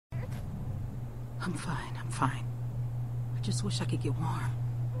I'm fine, I'm fine. I just wish I could get warm.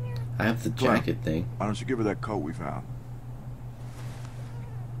 I have the jacket thing. Why don't you give her that coat we found?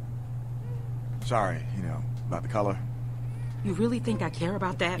 Sorry, you know, about the color. You really think I care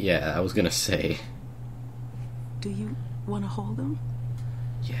about that? Yeah, I was gonna say. Do you want to hold him?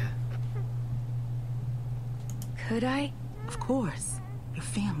 Yeah. Could I? Of course. Your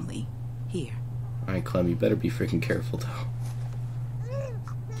family. Here. Alright, Clem, you better be freaking careful, though.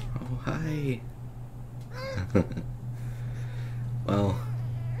 Oh, hi. Well.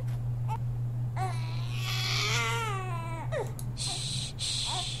 Shh.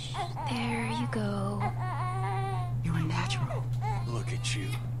 There you go. You're a natural. Look at you.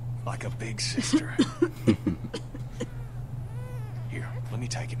 Like a big sister. Here, let me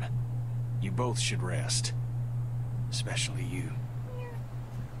take him. You both should rest. Especially you.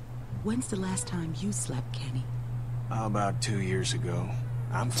 When's the last time you slept, Kenny? About 2 years ago.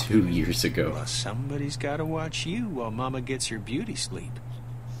 I'm 2 years ago. Well, somebody's gotta watch you while Mama gets her beauty sleep.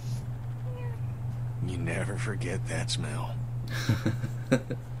 You never forget that smell.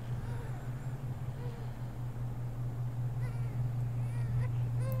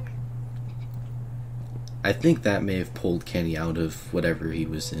 I think that may have pulled Kenny out of whatever he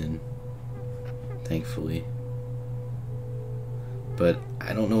was in. Thankfully. But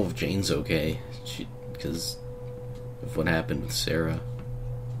I don't know if Jane's okay. Because of what happened with Sarah.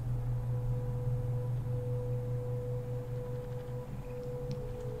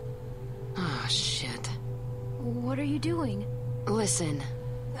 Oh, shit. What are you doing? Listen,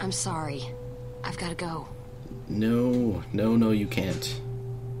 I'm sorry. I've gotta go. No, you can't.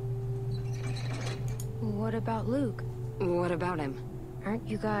 What about Luke? What about him? Aren't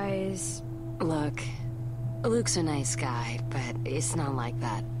you guys... Look, Luke's a nice guy, but it's not like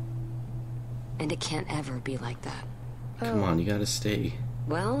that. And it can't ever be like that. Come on, you gotta stay.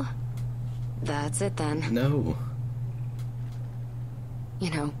 Well, that's it then. No. You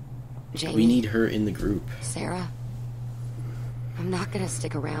know, Jamie... We need her in the group. Sarah, I'm not gonna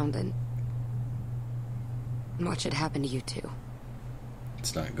stick around and watch it happen to you two.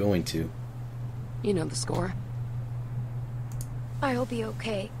 It's not going to. You know the score. I'll be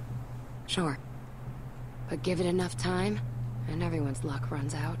okay. Sure. But give it enough time, and everyone's luck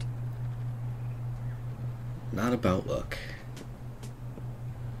runs out. Not about luck.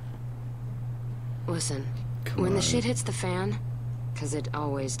 Listen, Come when on. the shit hits the fan, 'cause it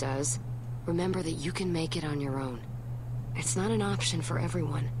always does, remember that you can make it on your own. It's not an option for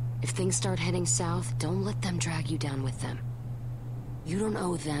everyone. If things start heading south, don't let them drag you down with them. You don't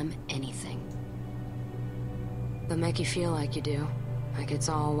owe them anything. They'll make you feel like you do, like it's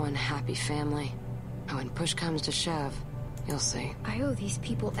all one happy family. And when push comes to shove, you'll see. I owe these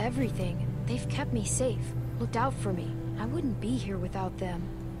people everything. They've kept me safe, looked out for me. I wouldn't be here without them.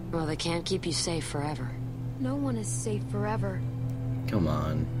 Well, they can't keep you safe forever. No one is safe forever. Come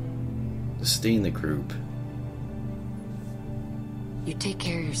on. Just stay in the group. You take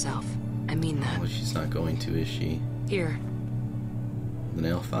care of yourself. I mean that. Oh, she's not going to, is she? Here. The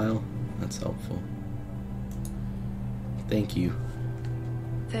nail file? That's helpful. Thank you.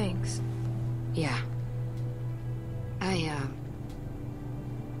 Thanks. Yeah.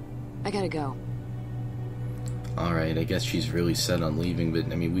 I gotta go. Alright, I guess she's really set on leaving, but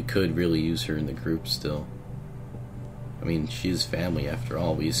I mean, we could really use her in the group still. I mean, she is family after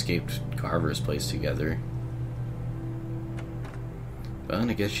all. We escaped Carver's place together. But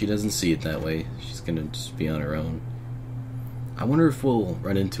I guess she doesn't see it that way. She's gonna just be on her own. I wonder if we'll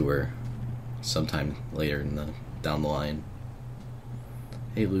run into her sometime later down the line.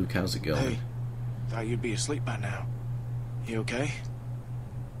 Hey Luke, how's it going? Hey, thought you'd be asleep by now. You okay?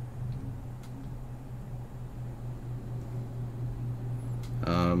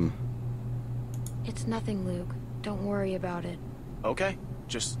 It's nothing, Luke. Don't worry about it. Okay,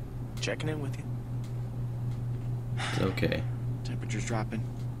 just checking in with you. It's okay. Temperature's dropping.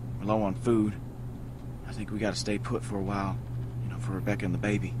 We're low on food. I think we gotta stay put for a while. You know, for Rebecca and the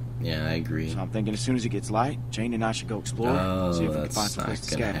baby. Yeah, I agree. So I'm thinking as soon as it gets light, Jane and I should go explore. Oh, see if we can that's find some not place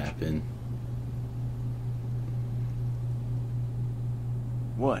to gonna scatter. happen.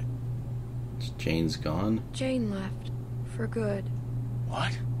 What? Jane's gone? Jane left. For good.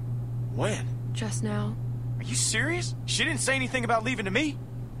 What? When? Just now. Are you serious? She didn't say anything about leaving to me?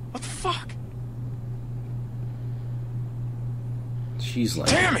 What the fuck? She's like...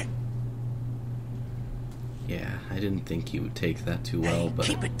 Damn it! Yeah, I didn't think you would take that too well, Hey, but...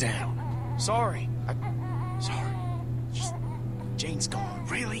 keep it down. Sorry. Sorry. Just... Jane's gone.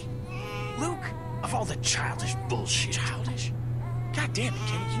 Really? Luke? Of all the childish bullshit. Childish? God damn it,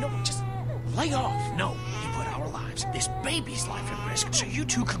 Kenny. You know what? Just Lay off. No, you put our lives, this baby's life at risk, so you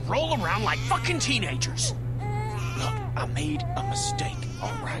two can roll around like fucking teenagers. Look, I made a mistake,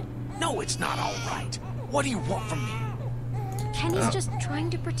 all right? No, it's not all right. What do you want from me? Kenny's just trying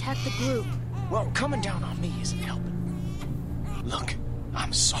to protect the group. Well, coming down on me isn't helping. Look,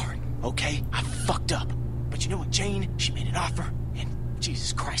 I'm sorry, okay? I fucked up. But you know what, Jane? She made an offer, and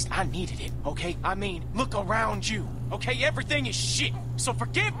Jesus Christ, I needed it, okay? I mean, look around you, okay? Everything is shit. So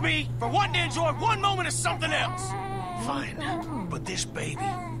forgive me for wanting to enjoy one moment of something else. Fine, but this baby,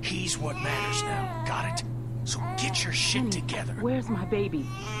 he's what matters now. Got it? So get your shit together. Where's my baby?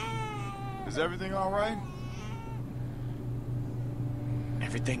 Is everything all right?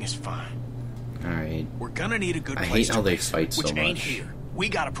 Everything is fine. Alright. We're gonna need a good I place hate how to they visit, fight so which ain't much. here. We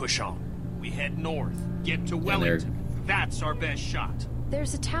gotta push on. We head north, get to And Wellington. That's our best shot.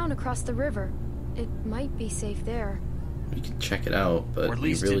 There's a town across the river. It might be safe there. we can check it out, but Or at we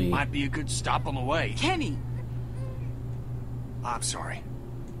least really... it might be a good stop on the way. Kenny! I'm sorry.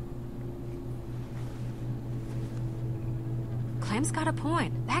 Clem's got a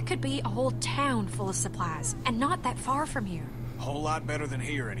point. That could be a whole town full of supplies, and not that far from here. Whole lot better than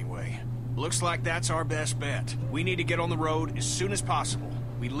here, anyway. Looks like that's our best bet. We need to get on the road as soon as possible.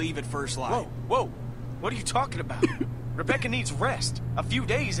 We leave at first light. Whoa, whoa. What are you talking about? Rebecca needs rest. A few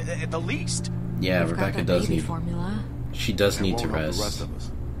days at the least. Yeah, We've got Rebecca that does baby need... formula. She does That need to won't help the rest. rest of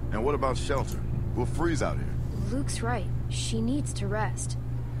us. And what about shelter? We'll freeze out here. Luke's right. She needs to rest.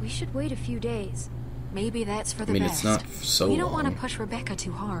 We should wait a few days. Maybe that's for the I mean, best. it's not so We don't want to long. push Rebecca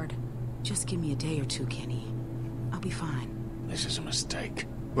too hard. Just give me a day or two, Kenny. I'll be fine. This is a mistake.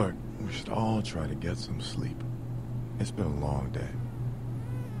 Look, we should all try to get some sleep. It's been a long day.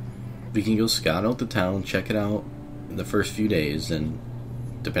 We can go scout out the town, check it out in the first few days, and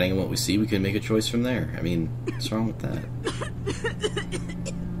depending on what we see, we can make a choice from there. I mean, what's wrong with that?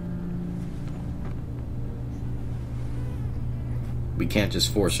 We can't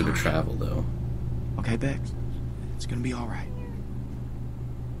just force her to travel, though. Okay, Bex. It's gonna be all right.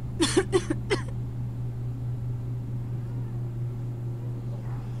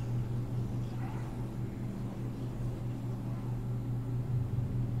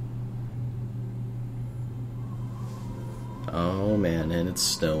 Oh man, and it's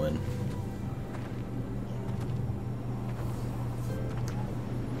snowing.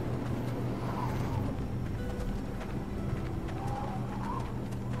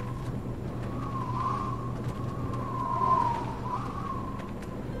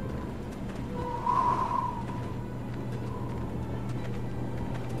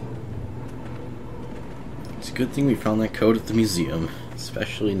 It's a good thing we found that code at the museum,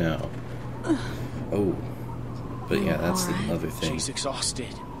 especially now. Oh. But yeah, that's the other thing. She's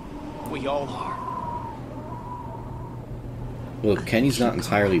exhausted. We all are. Well, Kenny's not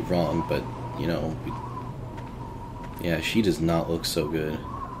entirely wrong, but, you know... Yeah, she does not look so good.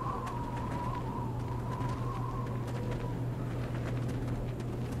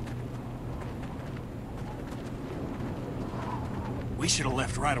 We should have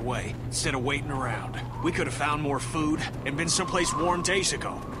left right away, instead of waiting around. We could have found more food and been someplace warm days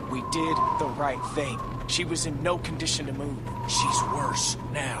ago. We did the right thing. She was in no condition to move. She's worse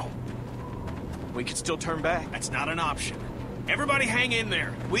now. We could still turn back. That's not an option. Everybody hang in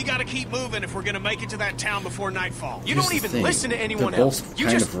there. We gotta keep moving if we're gonna make it to that town before nightfall. You Here's don't the even thing. listen to anyone They're else. both You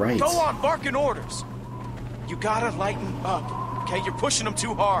kind just of right. go on barking orders. You gotta lighten up, okay? You're pushing them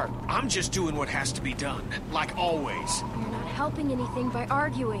too hard. I'm just doing what has to be done, like always. You're not helping anything by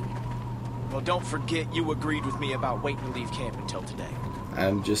arguing. Well, don't forget you agreed with me about waiting to leave camp until today.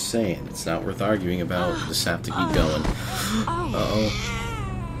 I'm just saying, it's not worth arguing about. We just have to keep going.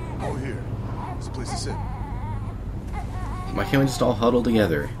 Uh-oh. Oh, here. It's a place to sit. Why can't we just all huddle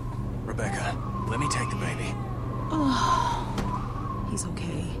together? Rebecca, let me take the baby. He's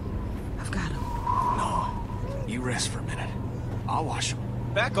okay. I've got him. No, you rest for a minute. I'll wash him.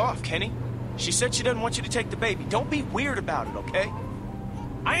 Back off, Kenny. She said she doesn't want you to take the baby. Don't be weird about it, okay?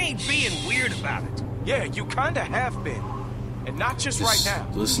 I ain't being weird about it. Yeah, you kinda have been. And not just Just right now.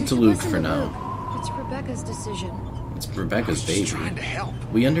 listen You to should Luke listen for to now. Luke. It's Rebecca's decision. It's I Rebecca's was just trying baby. to help.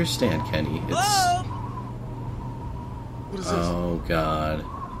 We understand, Kenny. It's... What is this? Oh, God.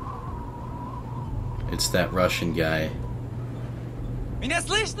 It's that Russian guy.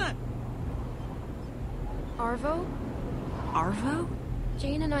 Arvo? Arvo?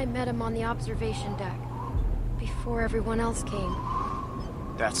 Jane and I met him on the observation deck. Before everyone else came.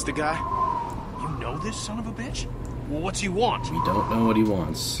 That's the guy? You know this son of a bitch? Well, what's he want? We don't know what he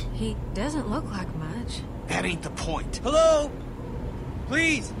wants. He doesn't look like much. That ain't the point. Hello?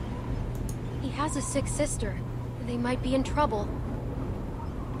 Please? He has a sick sister. They might be in trouble.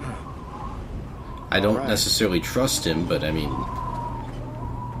 I don't Alright. necessarily trust him, but I mean,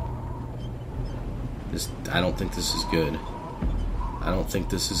 I don't think this is good. I don't think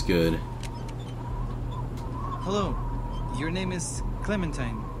this is good. Hello. Your name is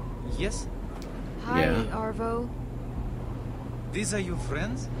Clementine, yes? Hi, Yeah. Arvo. These are your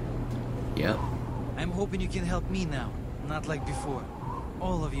friends? Yeah. I'm hoping you can help me now, not like before.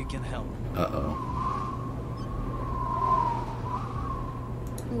 All of you can help. Uh-oh.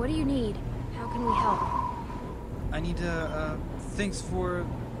 What do you need? How can we help? I need, things for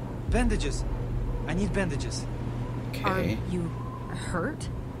bandages. I need bandages. Are Okay. you hurt?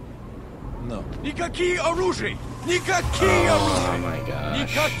 No. Никакие оружия! Никакие Oh оружия! my gosh.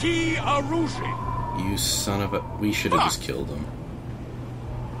 Никакие оружия! You son of a... We should have just killed him.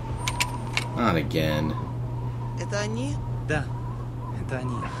 Not again. Это они? Да, это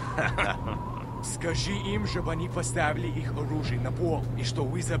они. Скажи им, чтобы они поставили их оружие на пол, и что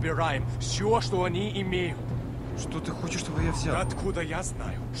мы забираем все, что они имеют. Что ты хочешь, чтобы я взял? Откуда я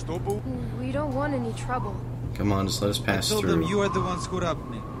знаю? Чтобы... We don't want any trouble. Come on, just let us I pass told them through. you are the ones who robbed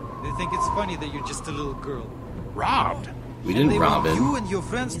me. They think it's funny that you're just a little girl. Robbed? We didn't They rob want you him. and your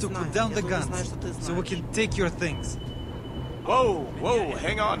friends to put down the guns, so we can take your things. Whoa, whoa,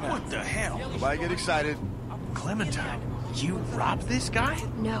 hang on now. What the hell? Nobody get excited. Clementine, you robbed this guy?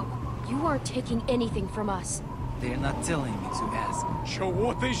 No, you aren't taking anything from us. They're not telling me to ask.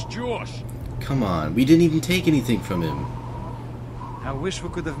 Чего ты ждешь? Come on, we didn't even take anything from him. I wish we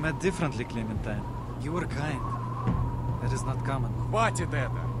could have met differently, Clementine. You were kind. That is not common. Хватит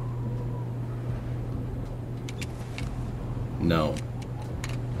это. No.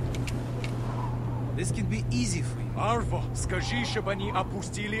 This can be easy for you. Арво, скажи, чтобы они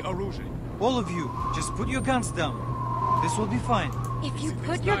опустили оружие. All of you, just put your guns down. This will be fine. If you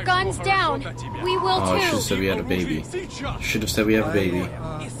put your guns down, we will Oh, I should have too. said we had a baby. Сейчас. Should have said we have a baby.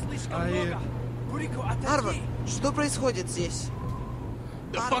 Арва, что происходит здесь?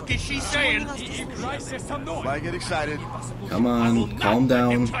 The fuck is she saying? Играйся со мной. Nobody get excited. Come on, calm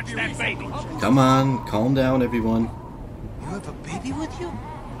down. Touch that baby. Come on, calm down, everyone. You have a baby with you?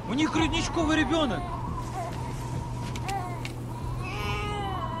 У них грудничковый ребенок.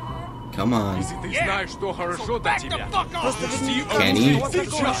 Come on. Если ты знаешь, что хорошо для тебя, Просто опусти Kenny? оружие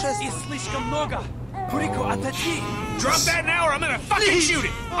сейчас. Слишком много. Бурико, отойди. Drop that now or I'm gonna fucking shoot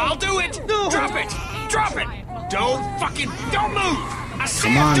it. I'll do it. Drop it. Drop it. Don't move. I said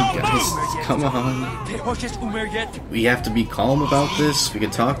Come on, don't guys. move. Come on. Ты хочешь умереть? We have to be calm about this. We can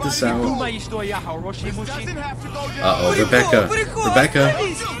talk this out. Думай, что я хороший мужчина. Uh-oh, Rebecca. Rebecca.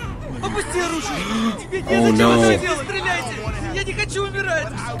 Опусти оружие. Тебе Oh, незачем no. это делать. Стреляйте. Я не хочу умирать.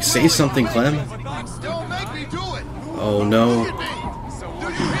 Say something, Clem. Don't make me do it. Oh, no.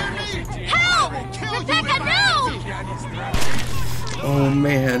 Help! Rebecca, no! Oh,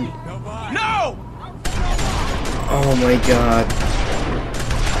 man. No! Oh, my God.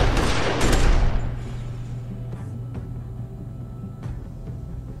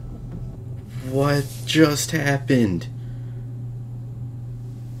 What just happened?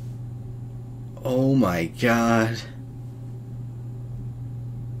 Oh my god.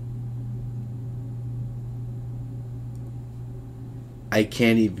 I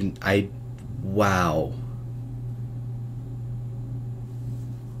can't even. Wow.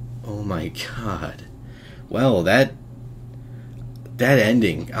 Oh my god. Well, that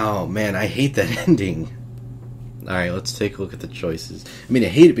ending. Oh man, I hate that ending. Alright, let's take a look at the choices. I mean, I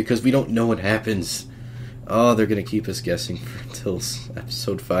hate it because we don't know what happens. Oh, they're gonna keep us guessing until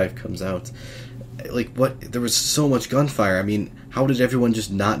episode 5 comes out. Like, what? There was so much gunfire. I mean, how did everyone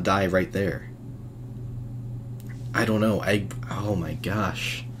just not die right there? I don't know. Oh my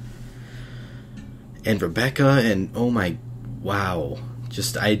gosh. And Rebecca, and oh my, wow.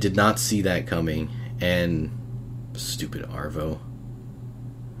 Just, I did not see that coming. And stupid Arvo.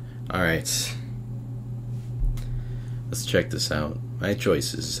 Alright. Let's check this out. My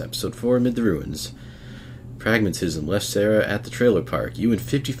choices. Episode 4, Amid the Ruins. Pragmatism left Sarah at the trailer park. You and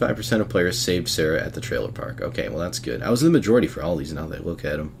 55% of players saved Sarah at the trailer park. Okay, well that's good. I was in the majority for all these now that I look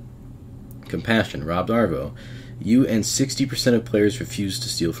at them. Compassion robbed Arvo. You and 60% of players refused to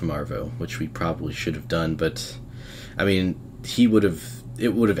steal from Arvo, which we probably should have done, but I mean, it would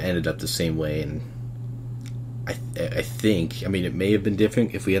have ended up the same way, and I think, I mean, it may have been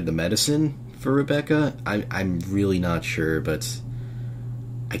different if we had the medicine for Rebecca. I'm really not sure, but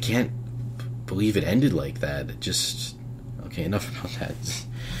I can't believe it ended like that. It just... Okay, enough about that.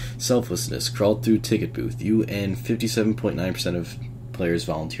 Selflessness. Crawled through ticket booth. You and 57.9% of players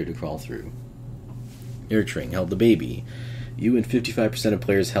volunteered to crawl through. Nurturing. Held the baby. You and 55% of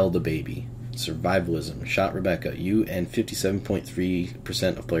players held the baby. Survivalism. Shot Rebecca. You and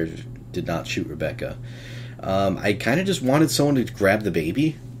 57.3% of players did not shoot Rebecca. I kind of just wanted someone to grab the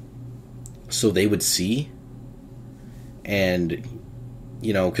baby so they would see. And,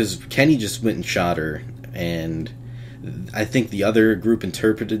 you know, because Kenny just went and shot her, and I think the other group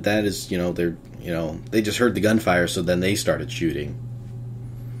interpreted that as, they just heard the gunfire, so then they started shooting.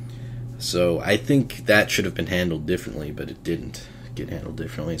 So I think that should have been handled differently, but it didn't get handled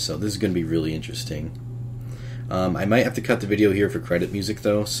differently. So this is going to be really interesting. I might have to cut the video here for credit music,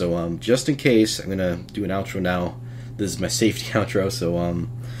 though. So just in case, I'm going to do an outro now. This is my safety outro. So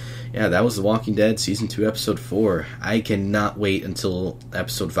yeah, that was The Walking Dead Season 2, Episode 4. I cannot wait until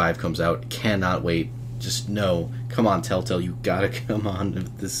Episode 5 comes out. Cannot wait. Just no. Come on, Telltale. You gotta come on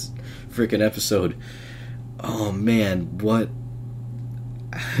with this freaking episode. Oh, man. What?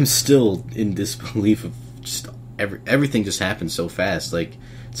 I'm still in disbelief of just everything just happened so fast. Like,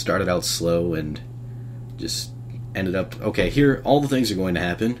 it started out slow and just ended up, okay, here, all the things are going to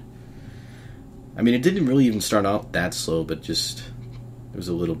happen. I mean, it didn't really even start out that slow, but just, there was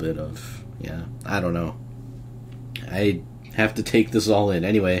a little bit of, yeah, I don't know. I have to take this all in.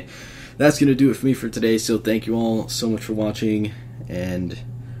 Anyway, that's going to do it for me for today, so thank you all so much for watching, and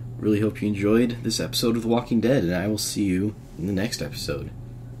really hope you enjoyed this episode of The Walking Dead, and I will see you in the next episode.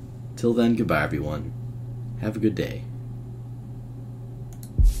 Till then, goodbye, everyone. Have a good day.